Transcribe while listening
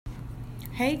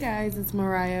Hey guys, it's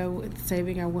Mariah with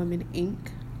Saving Our Women Inc.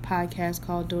 podcast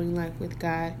called Doing Life with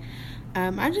God.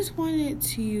 I just wanted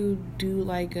to do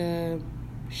like a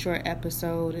short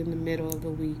episode in the middle of the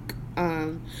week.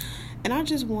 And I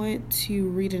just want to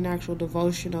read an actual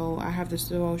devotional. I have this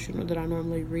devotional that I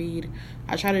normally read.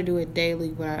 I try to do it daily,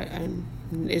 but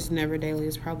it's never daily.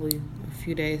 It's probably a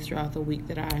few days throughout the week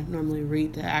that I normally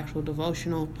read the actual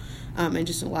devotional and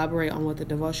just elaborate on what the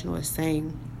devotional is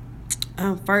saying.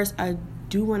 First, I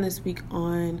do want to speak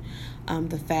on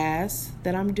the fast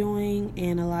that I'm doing,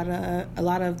 and a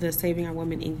lot of the Saving Our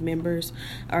Women Inc. members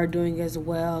are doing as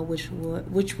well, which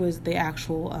was the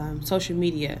actual social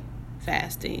media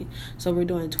fasting. So we're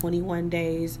doing 21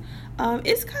 days.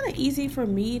 It's kind of easy for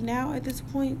me now at this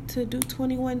point to do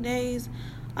 21 days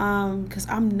because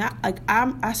I'm not like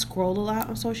I scroll a lot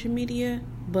on social media,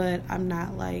 but I'm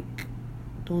not like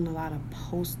doing a lot of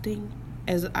posting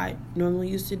as I normally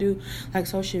used to do. Like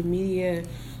social media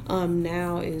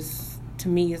now is, to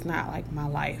me, is not like my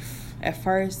life. At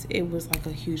first it was like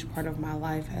a huge part of my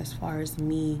life as far as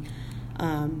me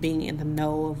being in the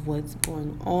know of what's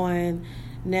going on.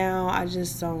 Now I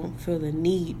just don't feel the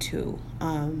need to.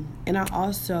 And I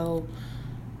also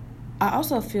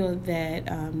feel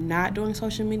that not doing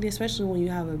social media, especially when you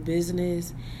have a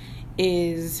business,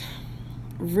 is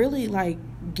really like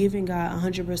giving God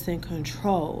 100%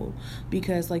 control,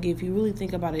 because like if you really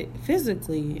think about it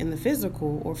physically, in the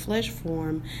physical or flesh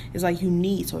form, it's like you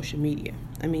need social media.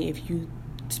 I mean, if you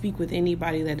speak with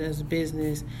anybody that does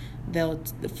business,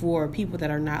 for people that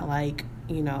are not like,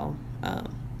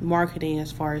 marketing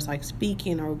as far as like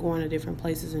speaking or going to different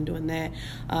places and doing that,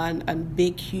 a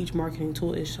big huge marketing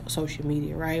tool is social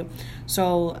media, right?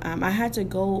 So I had to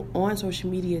go on social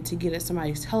media to get at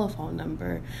somebody's telephone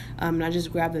number, and I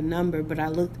just grabbed the number, but I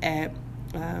looked at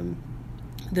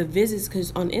the visits,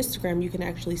 because on Instagram you can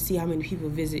actually see how many people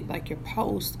visit like your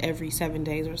post every 7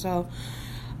 days or so.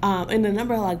 And the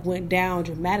number like went down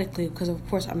dramatically because of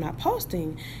course I'm not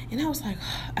posting, and I was like,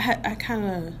 I kind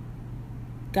of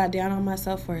got down on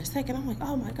myself for a second. I'm like,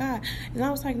 oh my God. And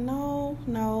I was like, no,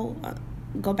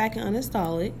 go back and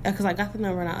uninstall it, because I got the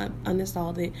number and I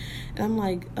uninstalled it. And I'm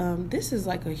like, this is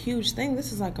like a huge thing.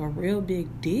 This is like a real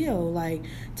big deal. Like,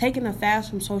 taking a fast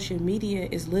from social media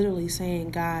is literally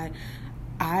saying, God,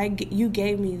 you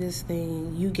gave me this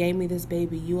thing. You gave me this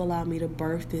baby. You allowed me to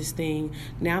birth this thing.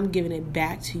 Now I'm giving it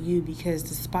back to you, because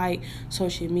despite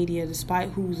social media,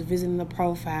 despite who's visiting the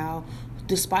profile,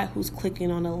 despite who's clicking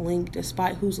on a link,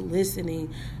 despite who's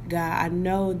listening, God, I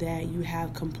know that you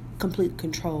have complete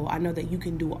control. I know that you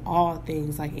can do all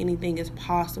things. Like, anything is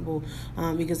possible.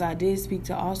 Because I did speak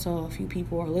to also a few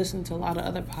people, or listen to a lot of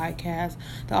other podcasts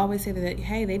that always say that,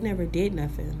 hey, they never did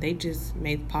nothing. They just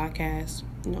made podcasts,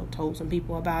 told some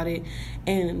people about it,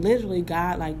 and literally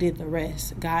God like did the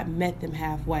rest. God met them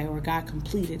halfway, or God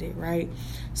completed it, right?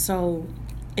 So,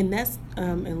 and that's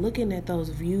and looking at those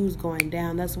views going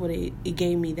down, that's what it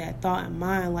gave me that thought in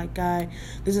mind, like, God,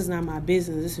 this is not my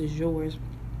business, this is yours.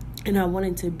 And I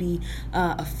wanted to be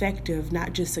effective,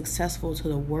 not just successful to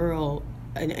the world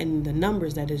and the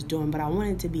numbers that it's doing, but I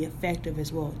wanted to be effective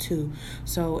as well too.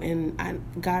 So,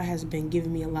 God has been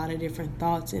giving me a lot of different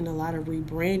thoughts and a lot of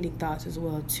rebranding thoughts as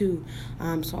well too.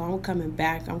 So I'm coming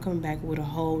back with a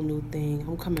whole new thing.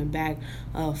 I'm coming back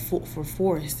for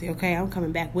force. Okay, I'm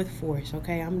coming back with force.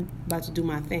 Okay, I'm about to do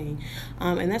my thing.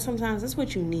 And that's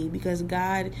what you need, because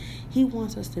God, He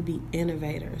wants us to be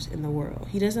innovators in the world.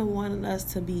 He doesn't want us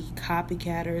to be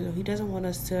copycatters, or He doesn't want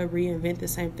us to reinvent the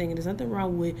same thing. And there's nothing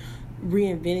wrong with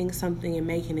reinventing something and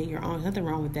making it your own. There's nothing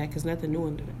wrong with that, because nothing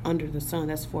new under the sun,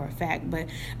 that's for a fact. But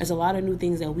there's a lot of new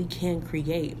things that we can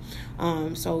create.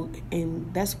 And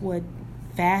that's what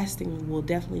fasting will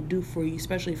definitely do for you,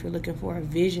 especially if you're looking for a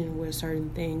vision with certain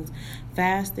things.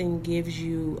 Fasting gives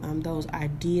you those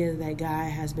ideas that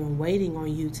God has been waiting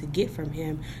on you to get from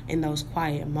Him in those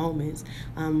quiet moments.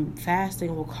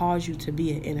 Fasting will cause you to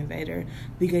be an innovator,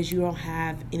 because you don't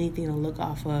have anything to look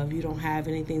off of. You don't have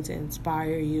anything to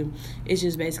inspire you. It's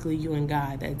just basically you and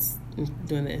God that's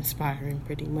doing the inspiring,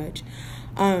 pretty much.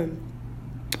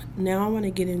 Now I want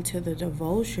to get into the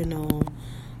devotional.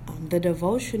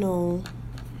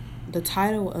 The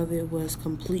title of it was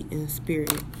Complete in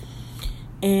Spirit.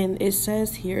 And it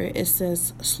says here,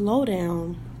 slow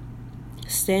down,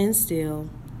 stand still.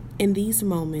 In these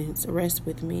moments, rest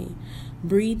with me.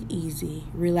 Breathe easy,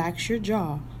 relax your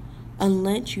jaw,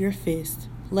 unclench your fist,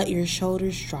 let your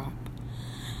shoulders drop.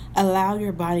 Allow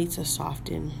your body to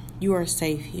soften. You are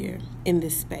safe here, in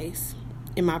this space,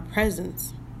 in my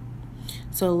presence.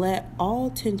 So let all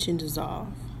tension dissolve.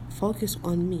 Focus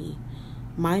on me,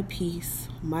 my peace,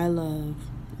 my love,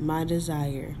 my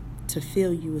desire to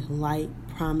fill you with light,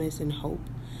 promise, and hope.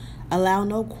 Allow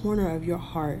no corner of your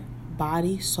heart,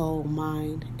 body, soul,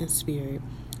 mind, and spirit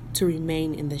to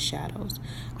remain in the shadows.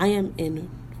 I am in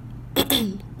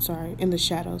in the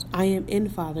shadows. I am in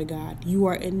Father God. You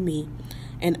are in me,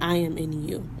 and I am in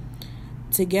you.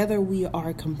 Together we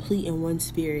are complete in one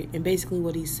spirit. And basically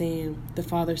what he's saying, the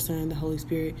Father, Son, the Holy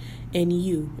Spirit, and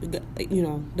you,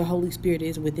 the Holy Spirit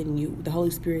is within you. The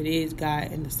Holy Spirit is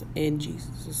God and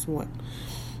Jesus. It's one.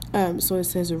 So it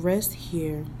says, rest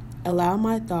here. Allow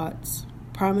my thoughts,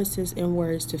 promises, and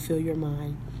words to fill your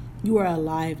mind. You are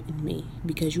alive in me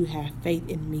because you have faith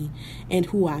in me and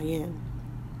who I am.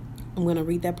 I'm going to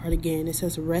read that part again. It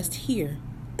says, rest here,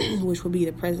 which will be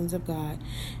the presence of God.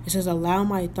 It says, allow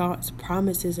my thoughts,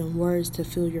 promises, and words to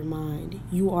fill your mind.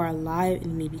 You are alive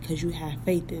in me because you have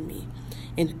faith in me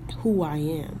and who I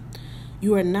am.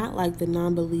 You are not like the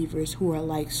non-believers who are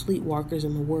like sleepwalkers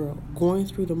in the world, going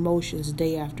through the motions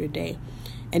day after day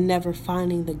and never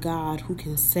finding the God who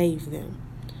can save them.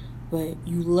 But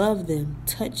you love them,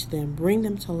 touch them, bring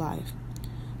them to life.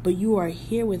 But you are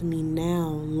here with me now,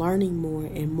 learning more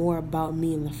and more about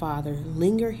me and the Father.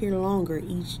 Linger here longer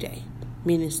each day,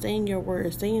 meaning stay in your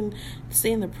word, stay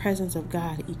in the presence of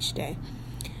God each day,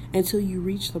 until you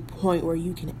reach the point where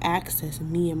you can access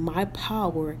me and my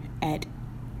power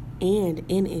in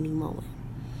any moment.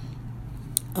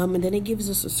 And then it gives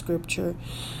us a scripture.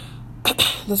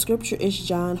 The scripture is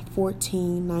John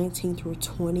 14:19 through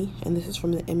 20, and this is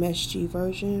from the MSG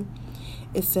version.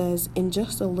 It says, in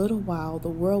just a little while, the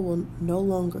world will no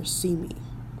longer see me,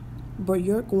 but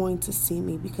you're going to see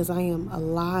me because I am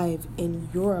alive and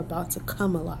you're about to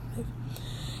come alive.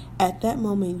 At that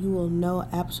moment, you will know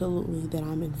absolutely that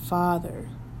I'm in Father.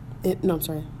 And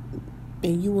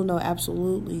you will know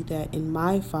absolutely that in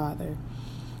my Father,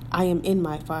 I am in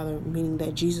my Father, meaning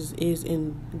that Jesus is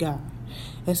in God.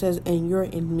 It says, and you're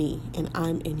in me and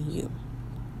I'm in you.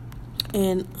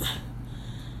 And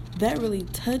that really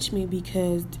touched me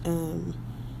because,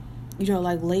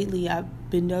 lately I've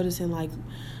been noticing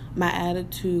my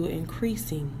attitude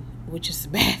increasing, which is a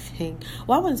bad thing.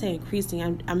 Well, I wouldn't say increasing.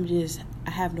 I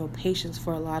have no patience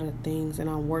for a lot of things, and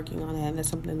I'm working on that. And that's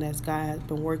something that God has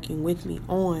been working with me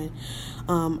on.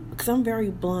 Because I'm very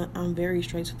blunt. I'm very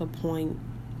straight to the point.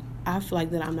 I feel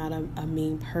like that I'm not a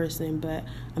mean person, but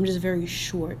I'm just very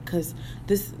short because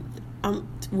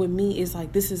with me, it's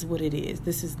like, this is what it is.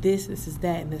 This is this is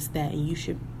that, and that's that. And you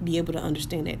should be able to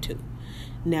understand that too.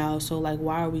 Now, so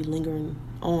why are we lingering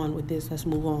on with this? Let's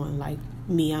move on.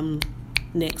 I'm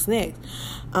next.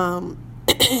 And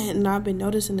I've been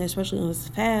noticing that, especially on this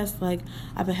fast,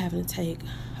 I've been having to take,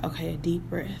 a deep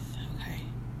breath. Okay.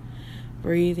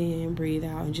 Breathe in, breathe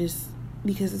out, and just,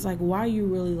 because it's why are you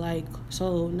really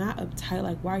so not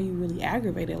uptight? Why are you really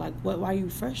aggravated? Why are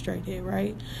you frustrated,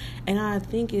 right? And I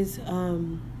think it's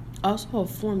also a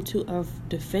form too of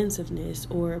defensiveness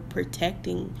or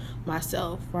protecting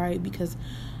myself, right? Because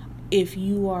if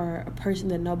you are a person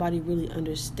that nobody really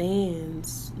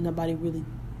understands, nobody really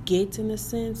gets in a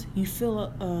sense, you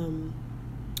feel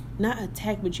not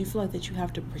attacked, but you feel like that you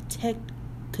have to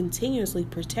continuously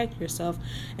protect yourself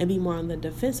and be more on the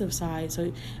defensive side.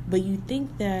 So, but you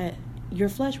think that your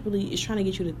flesh really is trying to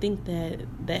get you to think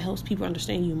that helps people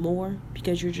understand you more,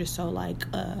 because you're just so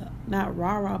not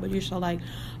rah-rah, but you're so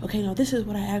okay, no, this is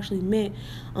what I actually meant.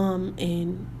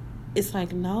 And it's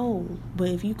no, but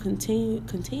if you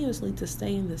continuously to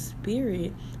stay in the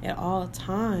spirit at all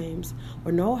times,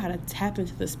 or know how to tap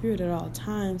into the spirit at all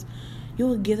times,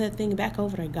 you'll give that thing back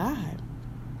over to God.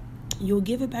 You'll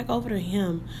give it back over to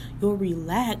him. You'll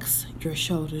relax your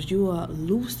shoulders. You will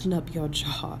loosen up your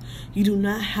jaw. You do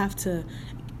not have to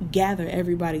gather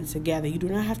everybody together. You do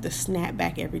not have to snap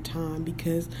back every time,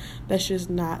 because that's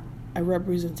just not a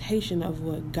representation of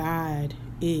what God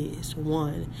is,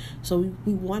 one. So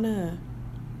we want to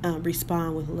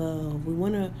respond with love. We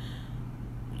want to,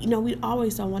 we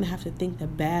always don't want to have to think the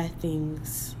bad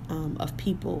things of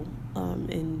people.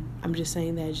 And I'm just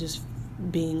saying that just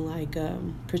being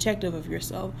protective of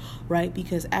yourself, right?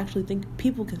 Because actually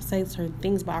people can say certain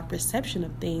things, but our perception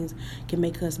of things can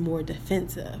make us more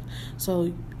defensive.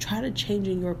 So try to change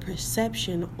your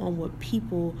perception on what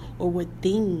people or what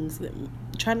things.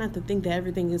 Try not to think that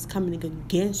everything is coming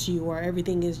against you, or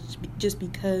everything is just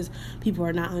because people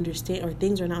are not understand, or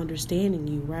things are not understanding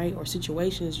you, right? Or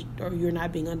situations, or you're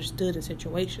not being understood in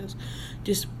situations.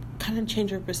 Just kind of change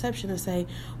your perception and say,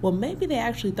 well, maybe they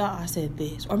actually thought I said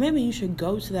this. Or maybe you should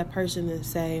go to that person and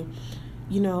say,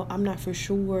 I'm not for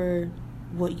sure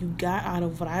what you got out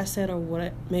of what I said, or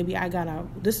what maybe I got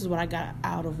out. This is what I got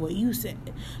out of what you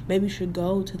said. Maybe you should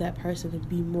go to that person and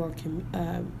be more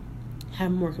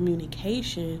have more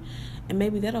communication, and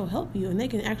maybe that'll help you, and they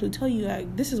can actually tell you,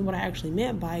 like, this is what I actually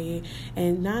meant by it.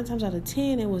 And 9 times out of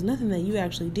 10, it was nothing that you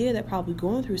actually did. That probably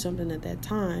going through something at that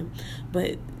time.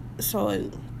 But so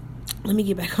let me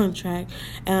get back on track.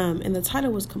 And the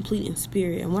title was Complete in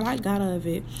Spirit, and what I got out of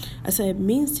it, I said, it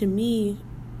means to me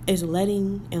is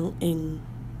letting go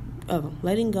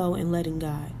and letting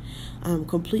God.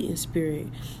 Complete in spirit.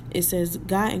 It says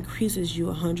God increases you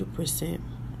 100%.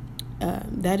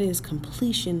 That is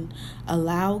completion.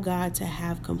 Allow God to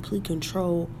have complete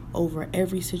control over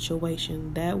every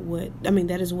situation.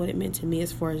 That is what it meant to me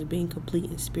as far as being complete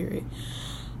in spirit.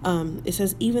 It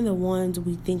says even the ones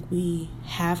we think we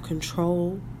have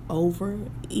control over,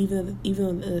 even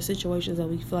the situations that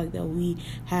we feel like that we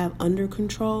have under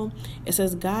control, it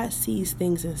says God sees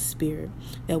things in spirit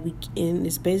and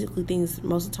it's basically things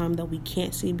most of the time that we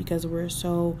can't see because we're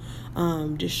so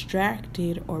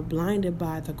distracted or blinded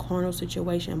by the carnal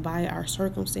situation, by our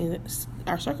circumstances,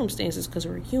 because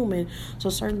we're human. So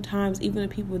certain times, even the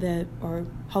people that are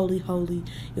holy,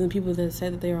 even people that say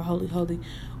that they are holy,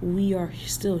 we are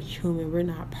still human. We're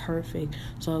not perfect.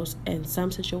 So in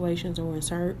some situations or in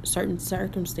certain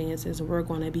circumstances, we're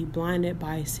going to be blinded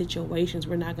by situations.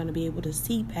 We're not going to be able to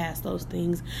see past those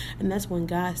things, and that's when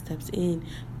God steps in,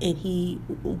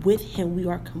 and with him we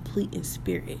are complete in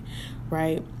spirit,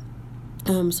 right?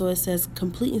 So it says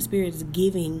complete in spirit is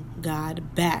giving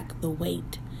God back the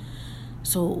weight.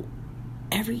 So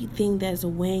everything that's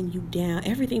weighing you down,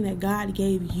 everything that God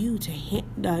gave you to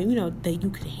that you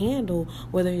could handle,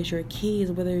 whether it's your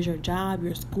kids, whether it's your job,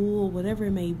 your school, whatever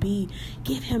it may be,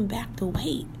 give him back the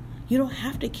weight. You don't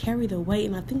have to carry the weight.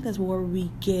 And I think that's where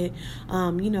we get,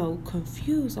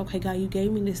 confused. Okay, God, you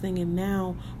gave me this thing, and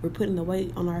now we're putting the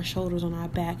weight on our shoulders, on our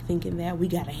back, thinking that we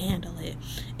got to handle it.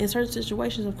 In certain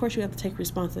situations, of course, you have to take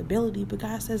responsibility. But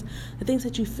God says the things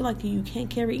that you feel like you can't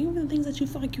carry, even the things that you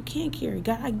feel like you can't carry,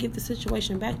 God, I give the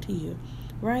situation back to you.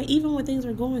 Right? Even when things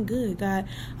are going good, God,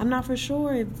 I'm not for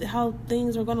sure how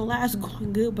things are going to last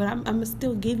going good, but I'm going to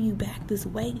still give you back this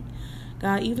weight.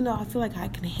 God, even though I feel like I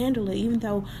can handle it, even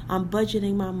though I'm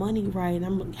budgeting my money right and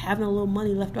I'm having a little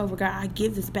money left over, God, I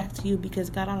give this back to you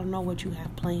because, God, I don't know what you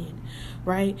have planned,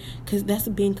 right? Because that's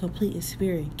being complete in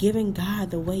spirit, giving God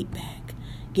the weight back,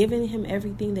 giving him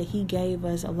everything that he gave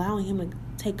us, allowing him to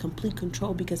take complete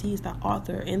control because he's the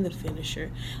author and the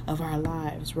finisher of our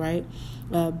lives, right?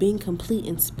 Being complete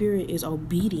in spirit is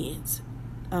obedience.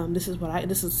 This is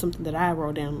something that I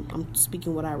wrote down. I'm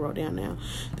speaking what I wrote down now.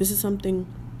 This is something.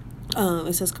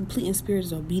 It says complete in spirit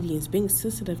is obedience, being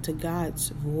sensitive to God's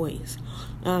voice.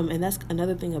 And that's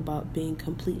another thing about being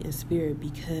complete in spirit,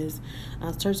 because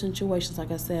certain situations,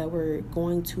 like I said, we're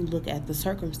going to look at the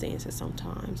circumstances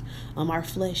sometimes. Our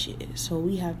flesh is. So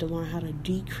we have to learn how to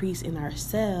decrease in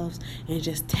ourselves and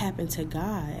just tap into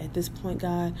God. At this point,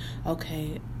 God,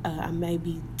 okay, I may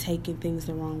be taking things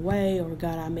the wrong way, or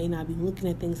God, I may not be looking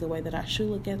at things the way that I should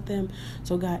look at them.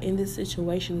 So God, in this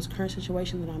situation, this current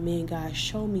situation that I'm in, God,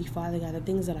 show me, Father God, the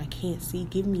things that I can't see.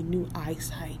 Give me new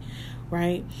eyesight,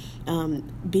 right?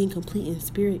 Being complete in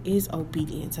spirit is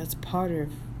obedience. That's part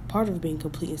of being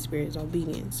complete in spirit is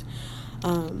obedience.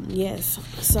 Yes.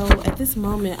 So at this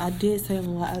moment, I did say on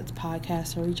the last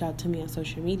podcast to reach out to me on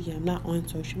social media. I'm not on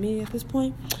social media at this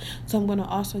point. So I'm going to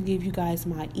also give you guys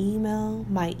my email.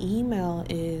 My email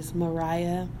is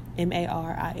Mariah,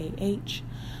 MARIAH,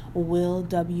 Will,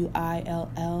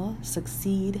 WILL,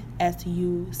 Succeed,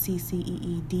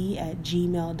 SUCCEED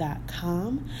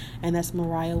 @gmail.com. And that's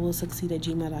Mariah Will Succeed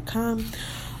 @gmail.com.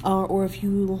 Or if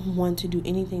you want to do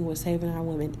anything with Saving Our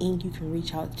Women Inc., you can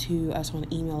reach out to us on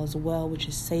email as well, which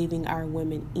is Saving Our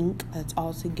Women Inc. That's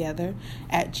all together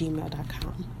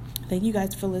 @gmail.com. Thank you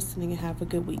guys for listening and have a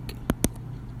good week.